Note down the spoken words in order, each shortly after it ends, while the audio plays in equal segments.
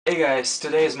Hey guys,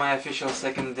 today is my official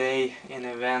second day in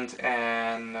event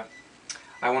and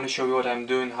I want to show you what I'm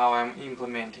doing, how I'm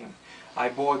implementing.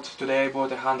 Today I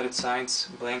bought 100 signs,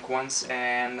 blank ones,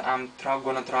 and I'm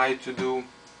gonna try to do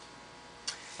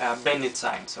bandit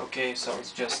signs, okay? So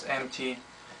it's just empty,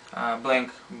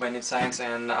 blank bandit signs,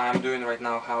 and I'm doing right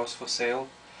now house for sale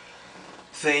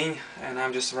thing, and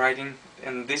I'm just writing,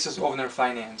 and this is owner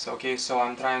finance, okay? So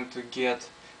I'm trying to get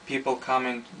people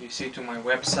coming, you see, to my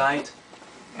website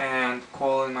and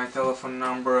calling my telephone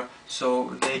number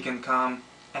so they can come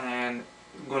and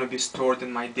gonna be stored in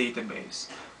my database,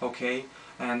 okay?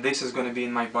 And this is gonna be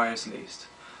in my buyers list.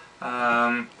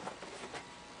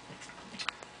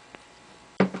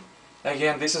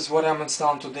 Again, this is what I'm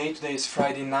installing today. Today is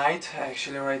Friday night.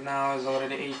 Actually right now is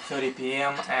already 8:30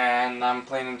 p.m. and I'm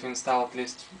planning to install at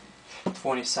least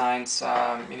 20 signs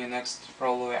in the next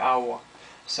probably hour,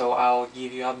 so I'll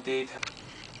give you update.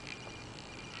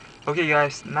 Okay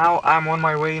guys, now I'm on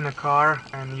my way in a car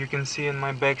and you can see in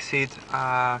my back seat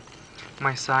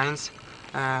my signs,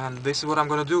 and this is what I'm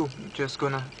gonna do. Just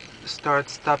gonna start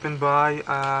stopping by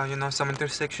some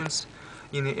intersections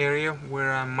in the area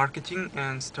where I'm marketing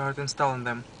and start installing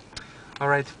them.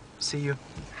 Alright, see you.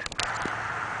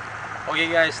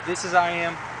 Okay guys, this is I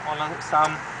am on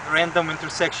some random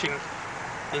intersection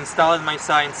installing my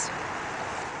signs.